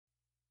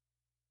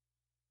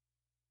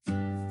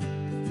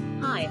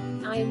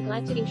I am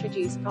glad to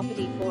introduce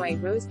property for a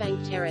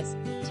Rosebank Terrace,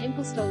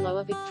 Templestowe,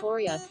 Lower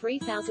Victoria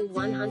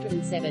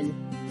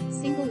 3107.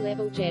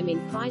 Single-level gem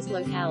in prize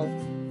locale.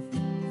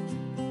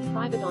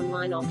 Private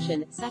online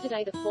auction,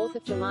 Saturday the 4th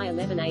of July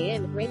 11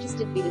 a.m,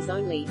 registered bidders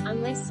only,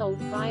 unless sold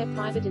prior.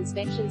 Private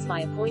inspections by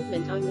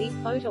appointment only,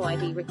 photo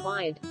ID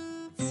required.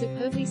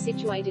 Superbly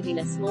situated in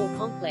a small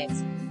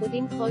complex,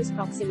 within close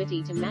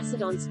proximity to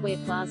Macedon Square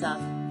Plaza,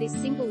 this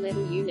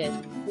single-level unit,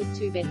 with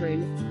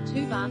 2-bedroom,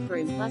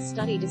 2-bathroom plus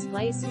study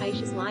displays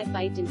spacious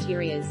light-baked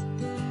interiors.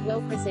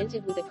 Well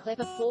presented with a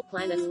clever floor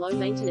plan and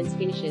low-maintenance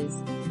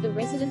finishes. The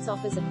residence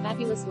offers a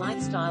fabulous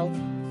lifestyle.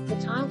 The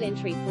tiled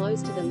entry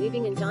flows to the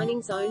living and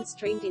dining zone,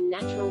 streamed in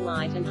natural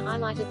light and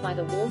highlighted by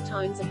the warm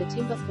tones of the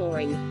timber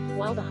flooring,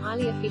 while the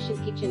highly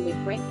efficient kitchen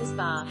with breakfast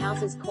bar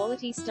houses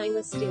quality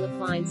stainless steel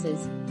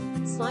appliances.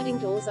 Sliding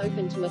doors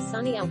open to a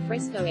sunny al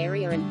fresco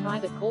area and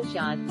private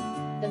courtyard.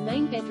 The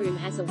main bedroom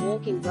has a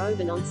walk-in robe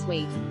and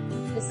ensuite.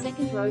 The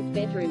second robed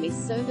bedroom is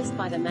serviced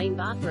by the main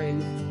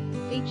bathroom.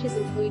 Features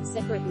include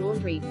separate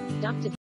laundry, ducted